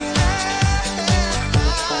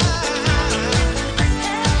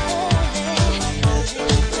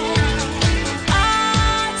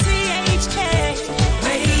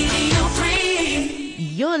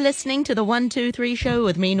listening to the 123 show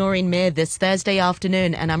with me, Noreen Mir, this Thursday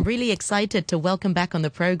afternoon, and I'm really excited to welcome back on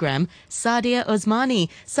the program Saadia Osmani.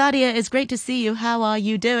 Saadia, it's great to see you. How are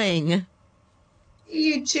you doing?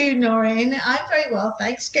 You too, Noreen. I'm very well,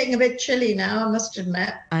 thanks. Getting a bit chilly now, I must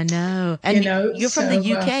admit. I know. You And know, you're from the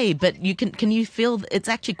so UK, but can you feel it's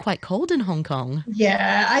actually quite cold in Hong Kong?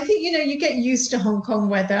 yeah, I think you get used to Hong Kong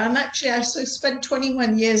weather. And actually, I so spent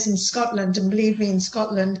 21 years in Scotland, and believe me, in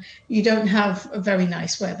Scotland, you don't have a very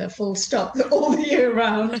nice weather, full stop, all the year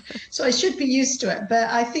round. So I should be used to it. But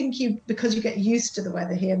I think because you get used to the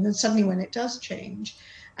weather here, and then suddenly when it does change,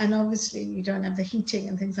 and obviously you don't have the heating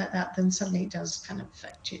and things like that, then suddenly it does kind of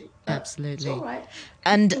affect you. But it's all Absolutely. right.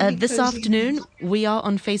 And Can be this cozy. afternoon, we are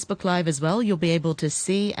on Facebook Live as well. You'll be able to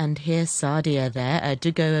see and hear Saadia there.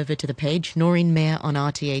 Do go over to the page, Noreen Mir on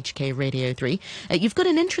RTHK Radio 3. You've got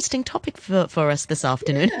an interesting topic for us this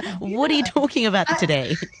afternoon. Yeah, What are you yeah. talking about I,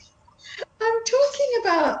 today? I'm talking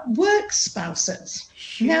about work spouses.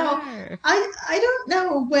 Now, Sure. I don't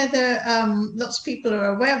know whether lots of people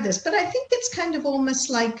are aware of this, but I think it's kind of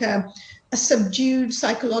almost like a subdued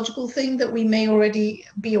psychological thing that we may already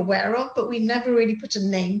be aware of, but we never really put a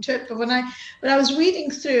name to it. But when I was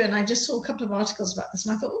reading through and I just saw a couple of articles about this,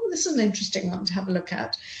 and I thought, oh, this is an interesting one to have a look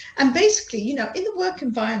at. And basically, in the work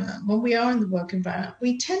environment, when we are in the work environment,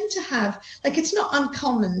 we tend to have, like, it's not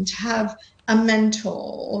uncommon to have a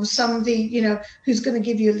mentor or somebody, who's going to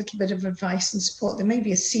give you a little bit of advice and support. There may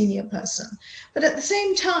be a senior person, but at the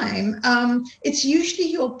same time, it's usually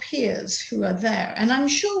your peers who are there. And I'm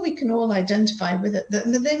sure we can all identify with it,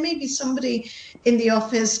 that there may be somebody in the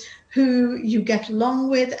office who you get along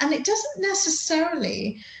with, and it doesn't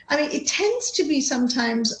necessarily, I mean, it tends to be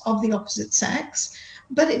sometimes of the opposite sex,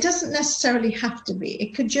 but it doesn't necessarily have to be.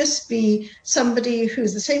 It could just be somebody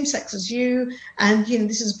who's the same sex as you, and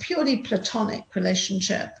this is a purely platonic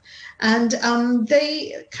relationship, and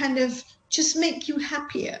they kind of just make you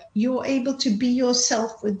happier. You're able to be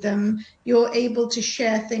yourself with them. You're able to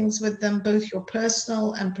share things with them, both your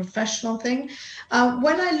personal and professional thing.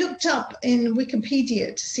 When I looked up in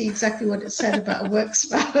Wikipedia to see exactly what it said about a work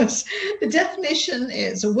spouse, the definition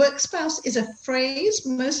is a work spouse is a phrase,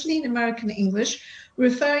 mostly in American English,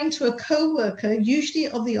 referring to a co-worker, usually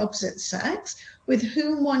of the opposite sex, with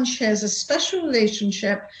whom one shares a special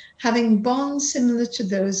relationship, having bonds similar to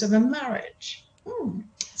those of a marriage.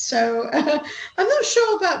 So I'm not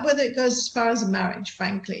sure about whether it goes as far as a marriage,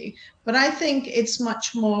 frankly, but I think it's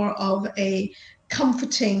much more of a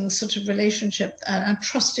comforting sort of relationship, a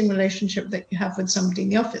trusting relationship that you have with somebody in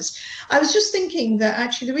the office. I was just thinking that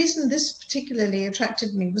actually the reason this particularly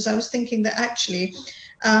attracted me was I was thinking that actually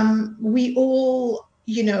we all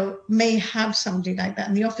may have somebody like that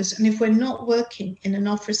in the office. And if we're not working in an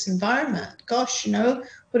office environment, gosh,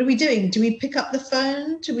 what are we doing? Do we pick up the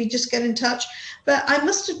phone? Do we just get in touch? But I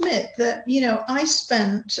must admit that, I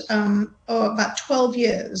spent about 12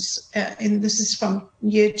 years, this is from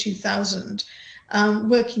year 2000,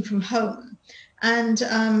 working from home. And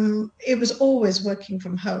it was always working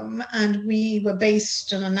from home. And we were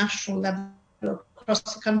based on a national level across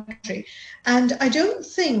the country. And I don't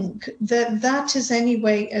think that is any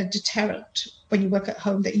way a deterrent when you work at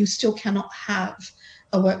home, that you still cannot have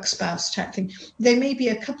a work spouse type thing. There may be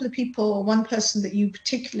a couple of people or one person that you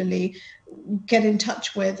particularly get in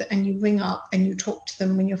touch with, and you ring up and you talk to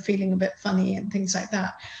them when you're feeling a bit funny and things like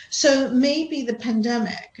that. So maybe the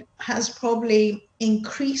pandemic has probably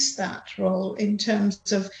increased that role in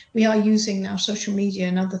terms of we are using now social media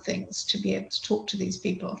and other things to be able to talk to these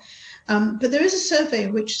people. But there is a survey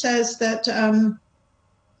which says that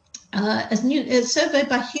a survey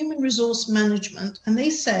by Human Resource Management, and they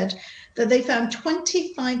said that they found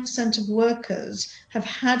 25% of workers have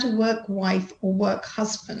had a work wife or work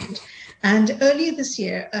husband. And earlier this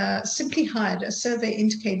year, Simply Hired, a survey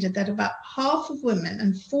indicated that about half of women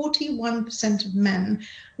and 41% of men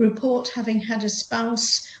report having had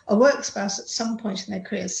a work spouse at some point in their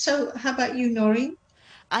careers. So how about you, Noreen?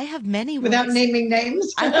 I have many Without works. naming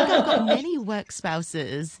names. I think I've got many work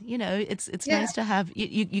spouses. It's Yeah, nice to have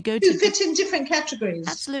you go who to fit in different categories.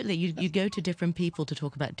 absolutely you go to different people to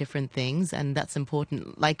talk about different things, and that's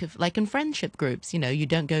important. Like in friendship groups, you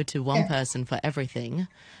don't go to one Yeah, person for everything.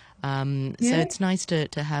 So yeah. it's nice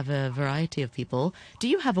to have a variety of people. Do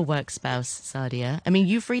you have a work spouse, Sadia? I mean,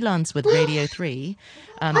 you freelance with Well, Radio 3.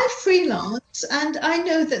 I freelance, and I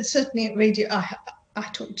know that certainly at radio, I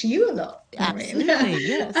talk to you a lot, Noreen. Absolutely,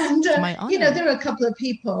 yes. And, It's my honor. there are a couple of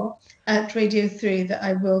people at Radio 3 that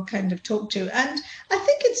I will kind of talk to. And I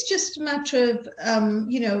think it's just a matter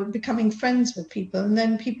of, becoming friends with people, and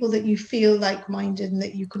then people that you feel like minded and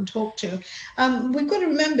that you can talk to. We've got to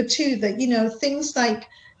remember, too, that, things like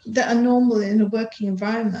that are normal in a working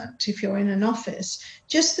environment, if you're in an office,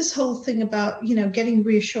 just this whole thing about, getting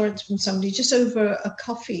reassurance from somebody just over a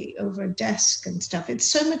coffee, over a desk and stuff. It's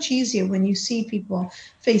so much easier when you see people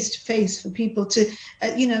face to face for people to,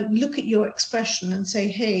 look at your expression and say,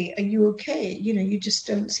 hey, are you okay? You just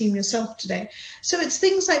don't seem yourself today. So it's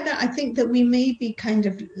things like that, I think, that we may be kind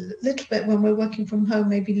of a little bit, when we're working from home,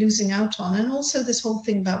 maybe losing out on. And also this whole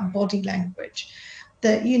thing about body language,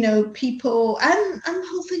 that people, and the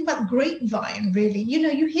whole thing about grapevine, really,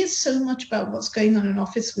 you hear so much about what's going on in an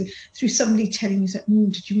office through somebody telling you that,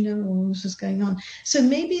 did you know all this was going on? So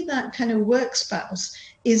maybe that kind of work spouse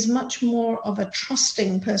is much more of a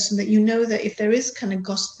trusting person, that that if there is kind of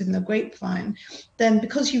gossip in the grapevine, then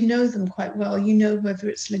because you know them quite well, whether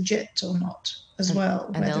it's legit or not as well,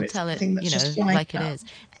 and whether they'll it's tell it, something that's just flying like it out. is.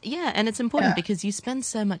 Yeah, and it's important Yeah. because you spend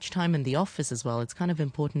so much time in the office as well. It's kind of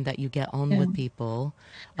important that you get on Yeah. with people.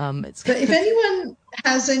 It's But if anyone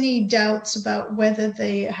has any doubts about whether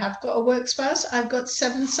they have got a work spouse, I've got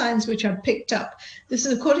 7 signs which I've picked up. This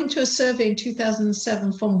is according to a survey in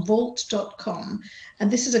 2007 from Vault.com. And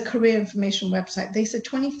this is a career information website. They said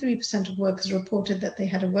 23% of workers reported that they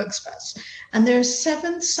had a work spouse. And there are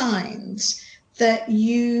 7 signs that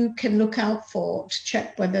you can look out for to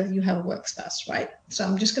check whether you have a work spouse, right? So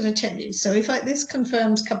I'm just going to tell you. So if this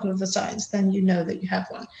confirms a couple of the signs, then you know that you have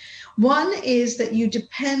one. One is that you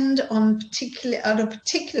depend on a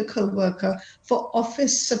particular co-worker for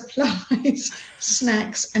office supplies,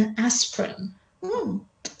 snacks, and aspirin.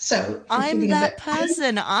 So if you're I'm feeling a that bit,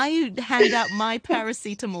 person. I hand out my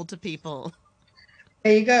paracetamol to people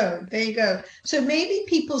there you go, there you go. So maybe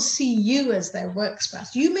people see you as their work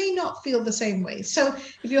spouse. You may not feel the same way. So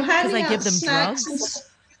if you're because I handing give out them snacks and drugs.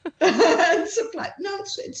 and supply. No,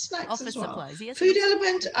 it's snacks as Office well. supplies. Yes, Food yes.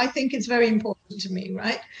 element, I think, is very important to me,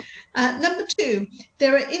 right? Number 2,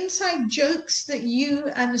 there are inside jokes that you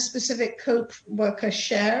and a specific co-worker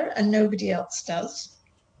share and nobody else does.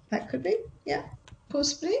 That could be, yeah,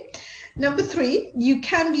 possibly. Number 3, you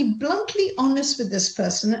can be bluntly honest with this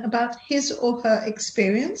person about his or her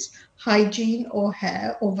experience, hygiene or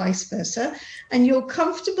hair, or vice versa, and you're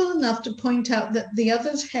comfortable enough to point out that the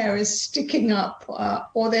other's hair is sticking up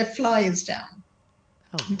or their fly is down.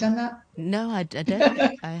 Oh, You done that? no, I don't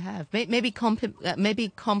think I have. Maybe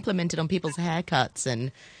complimented on people's haircuts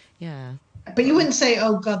and yeah. But you wouldn't say,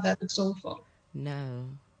 "Oh God, that looks awful." No,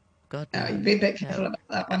 God, No, no. you'd be a bit No. careful about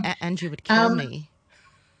that one. Angie would kill Um, me.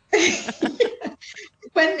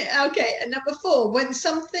 and number 4, when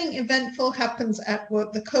something eventful happens at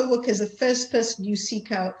work, the co-worker is the first person you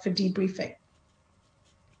seek out for debriefing.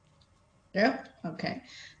 Yeah. Okay.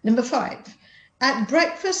 Number 5, at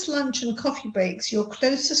breakfast, lunch, and coffee breaks, your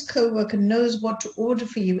closest co-worker knows what to order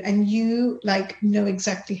for you, and you know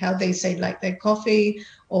exactly how they say like their coffee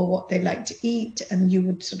or what they like to eat, and you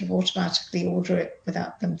would sort of automatically order it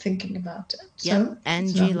without them thinking about it. Yep. So it's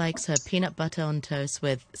Angie another likes her peanut butter on toast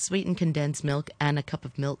with sweetened condensed milk and a cup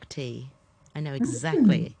of milk tea. I know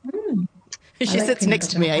exactly. one. I She like sits peanut next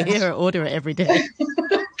to butter me. on I hear toast. her order it every day.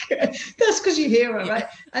 That's because you hear her, Yeah. right?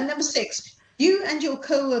 And number 6, you and your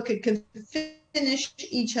co-worker can finish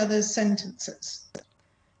each other's sentences.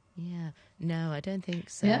 Yeah. No, I don't think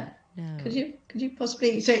so. Yeah. Could No. you could you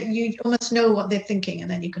possibly, so you almost know what they're thinking and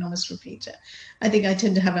then you can almost repeat it. I think I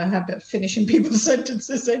tend to have a habit of finishing people's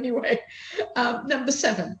sentences anyway. Number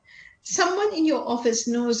 7, someone in your office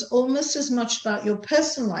knows almost as much about your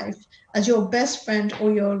personal life as your best friend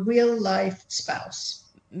or your real life spouse.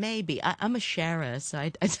 Maybe. I'm a sharer, so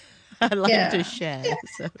I like to Yeah. share.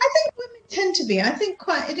 So I think women tend to be. I think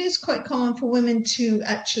it is quite common for women to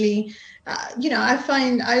actually, I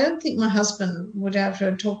don't think my husband would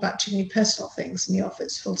ever talk about too many personal things in the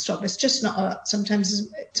office, full stop. It's just not, sometimes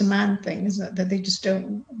it's a man thing, isn't it? That they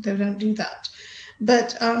don't do that.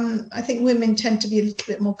 But I think women tend to be a little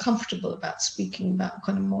bit more comfortable about speaking about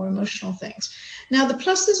kind of more emotional things. Now, the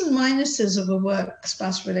pluses and minuses of a work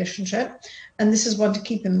spouse relationship, and this is one to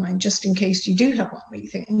keep in mind just in case you do have one where you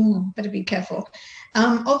think, better be careful.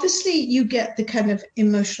 Obviously, you get the kind of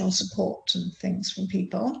emotional support and things from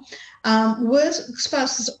people. Work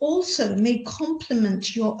spouses also may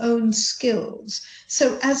complement your own skills.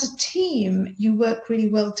 So as a team, you work really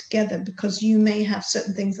well together because you may have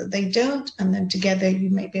certain things that they don't, and then together you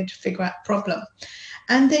may be able to figure out a problem.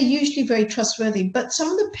 And they're usually very trustworthy. But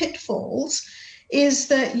some of the pitfalls is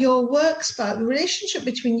that your work spouse, the relationship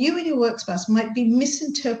between you and your work spouse might be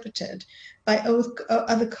misinterpreted by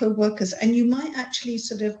other co-workers, and you might actually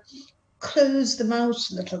sort of close them out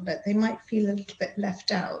a little bit. They might feel a little bit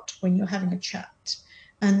left out when you're having a chat.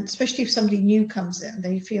 And especially if somebody new comes in,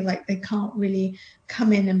 they feel like they can't really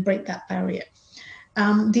come in and break that barrier.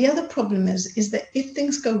 The other problem is that if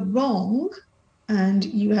things go wrong and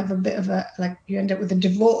you have a bit of a, like you end up with a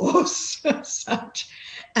divorce as such,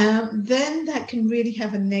 then that can really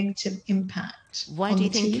have a negative impact Why on do the you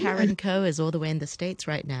think team. Karen Coe is all the way in the States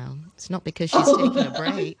right now? It's not because she's taking a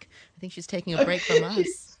break. I think she's taking a break from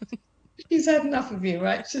us. She's had enough of you,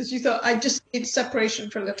 right? So she thought, I just need separation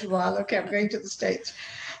for a little while. Okay, I'm going to the States.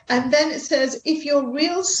 And then it says, if your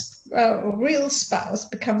real spouse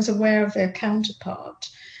becomes aware of their counterpart,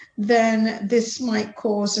 then this might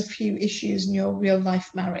cause a few issues in your real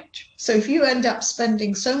life marriage. So if you end up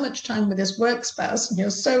spending so much time with this work spouse and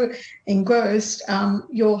you're so engrossed,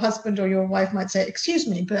 your husband or your wife might say, excuse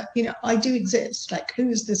me, but I do exist. Like, who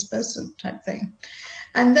is this person type thing?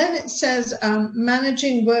 And then it says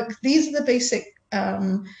managing work. These are the basic,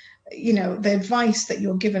 the advice that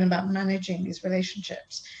you're given about managing these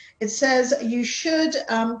relationships. It says you should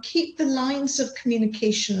keep the lines of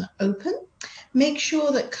communication open, make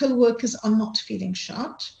sure that co-workers are not feeling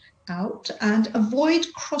shut out, and avoid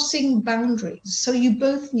crossing boundaries. So you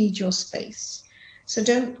both need your space. So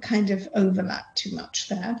don't kind of overlap too much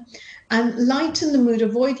there. And lighten the mood,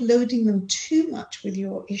 avoid loading them too much with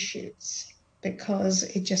your issues, because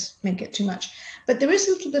it just may get too much. But there is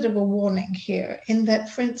a little bit of a warning here in that,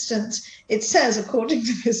 for instance, it says, according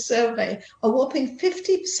to this survey, a whopping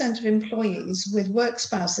 50% of employees with work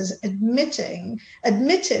spouses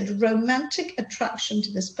admitted romantic attraction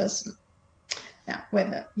to this person. Now,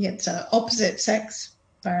 whether it's opposite sex,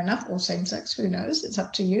 fair enough, or same sex, who knows? It's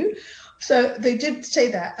up to you. So they did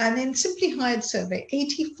say that. And in Simply Hired survey,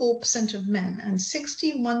 84% of men and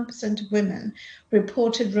 61% of women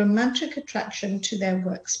reported romantic attraction to their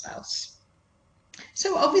work spouse.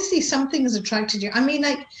 So obviously something has attracted you. I mean,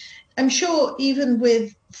 like, I'm sure even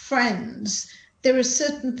with friends, there are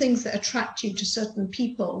certain things that attract you to certain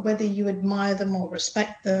people, whether you admire them or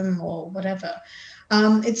respect them or whatever.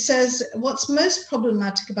 It says what's most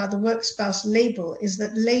problematic about the work spouse label is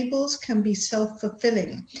that labels can be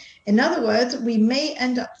self-fulfilling. In other words, we may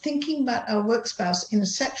end up thinking about our work spouse in a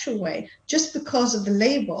sexual way just because of the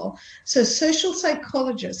label. So social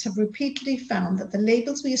psychologists have repeatedly found that the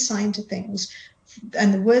labels we assign to things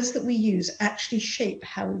and the words that we use actually shape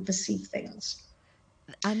how we perceive things.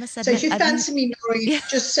 I must So if admit, you fancy me, Nori, yeah,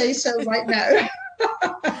 just say so right now.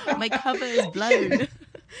 my cover is blown.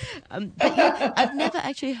 But yeah, I've never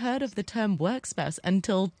actually heard of the term work spouse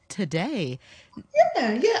until today.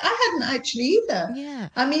 Yeah, I hadn't actually either. Yeah.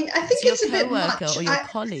 I mean, I think So your it's a bit coworker much. or your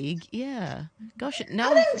colleague, yeah. Gosh, I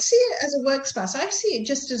no, don't see it as a work spouse. I see it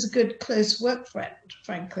just as a good, close work friend,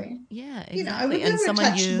 frankly. yeah, I would exactly. And never someone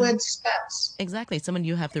attach the you word spouse. exactly, someone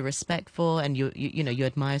you have the respect for and you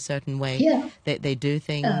admire a certain way Yeah, they do yeah.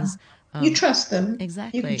 things. You Um, trust them. You can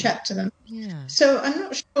exactly. chat to them. Yeah. So I'm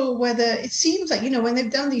not sure whether it seems like, when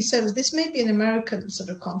they've done these surveys, this may be an American sort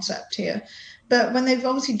of concept here, but when they've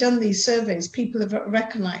obviously done these surveys, people have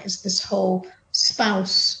recognized this whole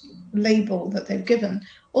spouse label that they've given.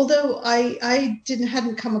 Although I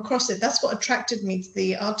hadn't come across it. That's what attracted me to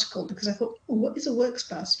the article, because I thought, oh, what is a work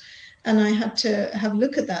spouse? And I had to have a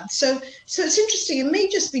look at that. So it's interesting. It may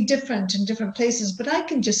just be different in different places, but I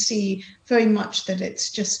can just see very much that it's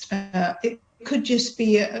just it could just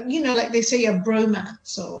be like they say, a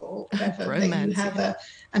bromance or whatever, that you Bromance, have yeah.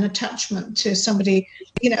 an attachment to somebody.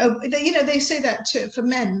 They say that for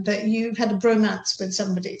men, that you've had a bromance with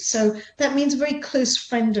somebody, so that means a very close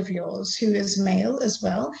friend of yours who is male as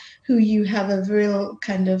well, who you have a real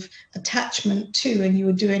kind of attachment to and you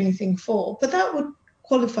would do anything for, but that would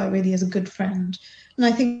qualify really as a good friend. And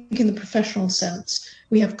I think in the professional sense,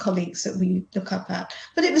 we have colleagues that we look up at.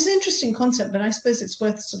 But it was an interesting concept, but I suppose it's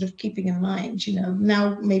worth sort of keeping in mind,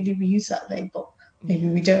 now maybe we use that label, maybe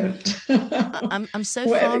Yeah. we don't. I'm so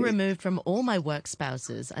Whatever far you removed from all my work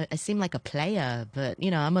spouses. I seem like a player, but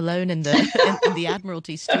I'm alone in the in the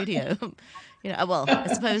Admiralty studio. Well,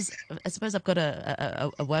 I suppose I've got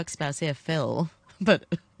a work spouse here, Phil, but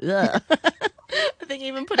ugh. I think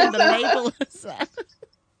even putting the label as that.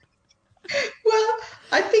 Well,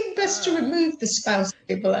 I think best to remove the spouse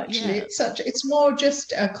label, actually. Yeah, It's more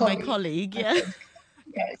just a my colleague, colleague. I Yeah. think.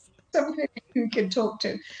 Yes, somebody who can talk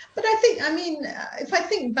to. But I think, I mean, if I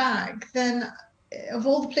think back, then of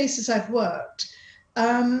all the places I've worked,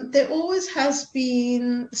 there always has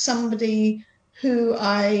been somebody who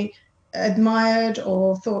I admired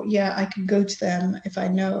or thought, yeah, I could go to them if I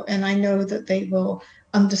know, and I know that they will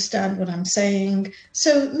understand what I'm saying.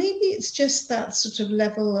 So maybe it's just that sort of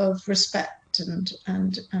level of respect and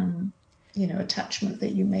attachment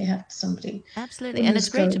that you may have to somebody. Absolutely, When and it's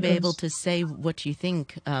this great to be able goes. to say what you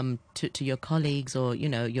think to your colleagues or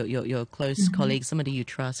your close Mhm. colleagues, somebody you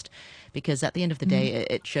trust, because at the end of the day, Mhm.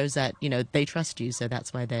 it shows that they trust you, so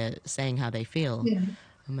that's why they're saying how they feel. Yeah.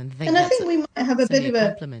 And I think And I that's think we might have a bit certainly a of a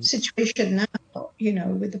compliment. situation now,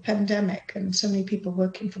 with the pandemic and so many people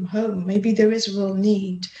working from home. Maybe there is a real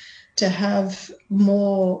need to have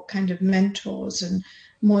more kind of mentors and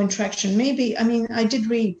more interaction. Maybe, I mean, I did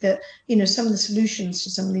read that, some of the solutions to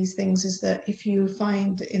some of these things is that if you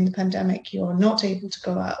find in the pandemic you're not able to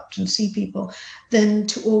go out and see people, then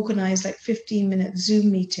to organize like 15-minute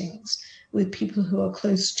Zoom meetings with people who are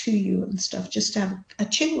close to you and stuff, just to have a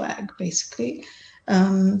chinwag, basically,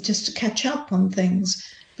 just to catch up on things,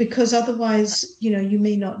 because otherwise, you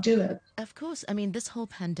may not do it. Of course. I mean, this whole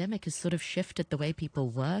pandemic has sort of shifted the way people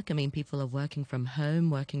work. I mean, people are working from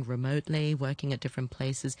home, working remotely, working at different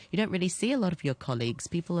places. You don't really see a lot of your colleagues.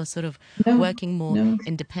 People are sort of No, working more no,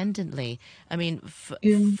 independently. I mean,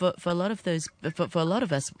 yeah, for a lot of those, for a lot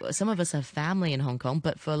of us, some of us have family in Hong Kong,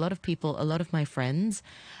 but for a lot of people, a lot of my friends,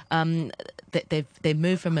 um, they've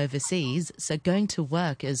moved from overseas. So going to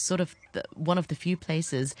work is sort of one of the few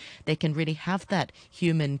places they can really have that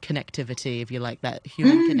human connectivity, if you like, that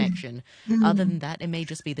human mm, connection. Other than mm, that, it may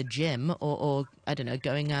just be the gym or I don't know,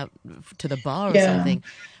 going out to the bar or yeah. something.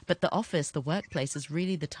 But the office, the workplace is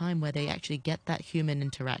really the time where they actually get that human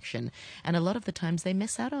interaction. And a lot of the times they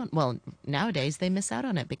miss out on, well, nowadays they miss out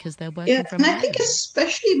on it because they're Yeah, working from and I think home. it's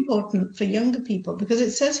especially important for younger people because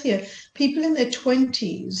it says here people in their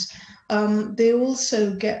 20s, they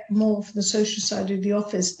also get more from the social side of the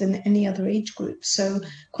office than any other age group. So,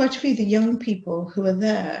 quite a few of the young people who are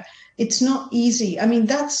there, it's not easy. I mean,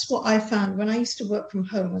 that's what I found when I used to work from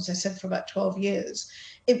home, as I said, for about 12 years.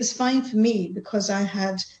 It was fine for me because I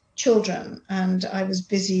had children and I was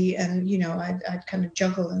busy and, I'd kind of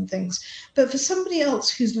juggle and things. But for somebody else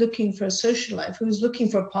who's looking for a social life, who's looking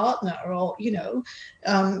for a partner or,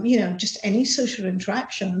 just any social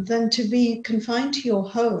interaction, then to be confined to your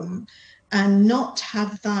home and not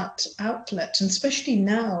have that outlet, and especially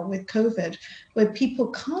now with COVID, where people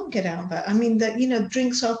can't get out of that. I mean, that,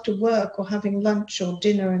 drinks after work or having lunch or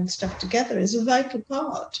dinner and stuff together is a vital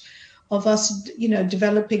part of us,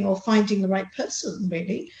 developing or finding the right person,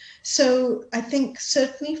 really. So I think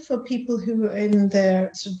certainly for people who are in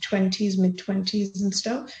their sort of 20s, mid 20s and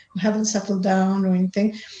stuff, who haven't settled down or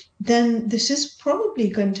anything, then this is probably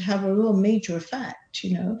going to have a real major effect,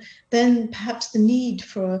 Then perhaps the need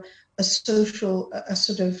for a social, a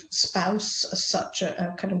sort of spouse, as such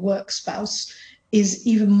a kind of work spouse, is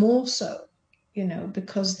even more so,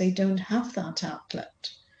 because they don't have that outlet.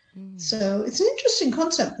 Mm. So it's an interesting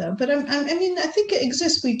concept, though. But I mean, I think it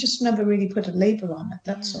exists. We just never really put a label on it.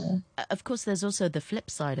 That's Yeah. all. Of course, there's also the flip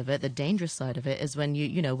side of it. The dangerous side of it is when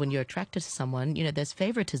when you're attracted to someone, there's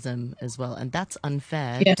favoritism as well, and that's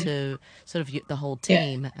unfair Yeah, to sort of the whole yeah,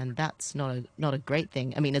 team, and that's not a great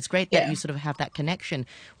thing. I mean, it's great that yeah. you sort of have that connection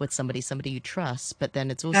with somebody you trust, but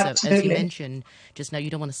then it's also, as you Absolutely. mentioned just now, you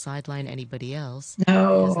don't want to sideline anybody else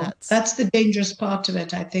because No, that's that's the dangerous part of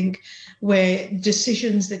it, I think, where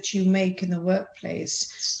decisions that you make in the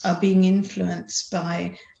workplace are being influenced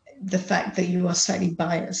by the fact that you are slightly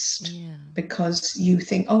biased yeah. because you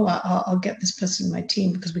think, oh, I'll get this person in my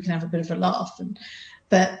team because we can have a bit of a laugh.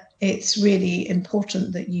 But it's really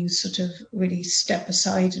important that you sort of really step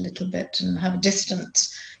aside a little bit and have a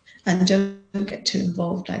distance and don't get too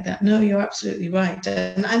involved like that. No, you're absolutely right.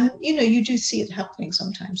 And you do see it happening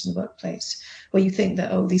sometimes in the workplace where you think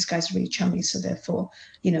that, oh, these guys are really chummy, so therefore,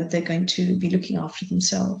 they're going to be looking after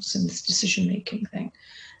themselves in this decision making thing.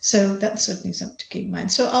 So that's certainly something to keep in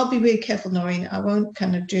mind. So I'll be really careful, Noreen. I won't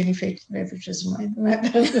kind of do any favoritism. Right?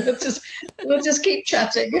 we'll just keep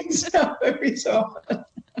chatting and stuff every so often.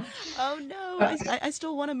 Oh no, Uh, I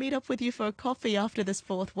still want to meet up with you for a coffee after this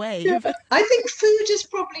fourth Yeah, wave. I think food is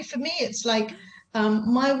probably for me, it's like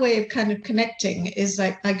my way of kind of connecting is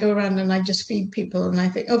like I go around and I just feed people and I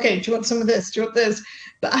think, okay, do you want some of this? Do you want this?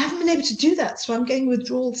 But I haven't been able to do that. So I'm getting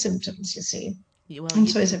withdrawal symptoms, you see. Well, And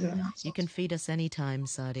so is everyone you else. can feed us anytime,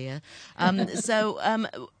 Sadia.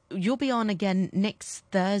 You'll be on again next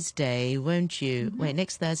Thursday, won't you? Mhm, Wait,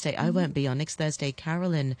 next Thursday I mhm. won't be on. Next Thursday,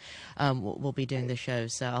 Carolyn will be doing the show,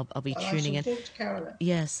 so I'll be Well, I tuning shall in. talk to Carolyn.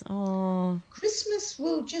 Yes. Oh, Christmas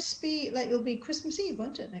will just be like it'll be Christmas Eve,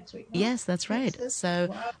 won't it, next week? No? yes, that's Next right. Thursday. So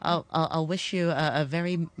Wow. I'll wish you a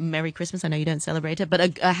very Merry Christmas. I know you don't celebrate it,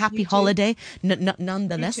 but a happy You too. holiday, You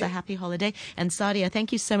nonetheless, a too. happy holiday. And Sadia,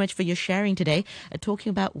 thank you so much for your sharing today, talking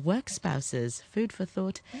about work spouses. Food for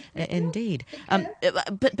thought, Okay, yeah. indeed. Take care.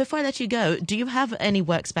 But before I let you go, do you have any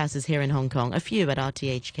work spouses here in Hong Kong? A few at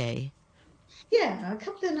RTHK. Yeah, a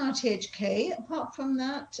couple in RTHK. Apart from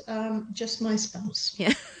that, just my spouse.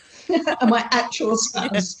 Yeah. My actual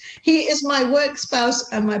spouse. He is my work spouse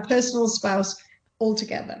and my personal spouse all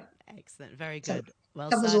together. Excellent. Very So good. Well,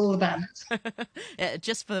 covers Saad, all the banners.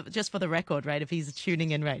 just for the record, right? If he's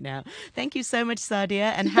tuning in right now. Thank you so much,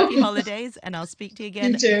 Sadia, and happy holidays. And I'll speak to you You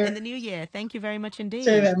again too. in the new year. Thank you very much So indeed.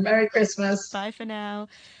 then, Merry Christmas. Bye for now.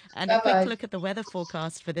 And a Bye quick bye. look at the weather forecast for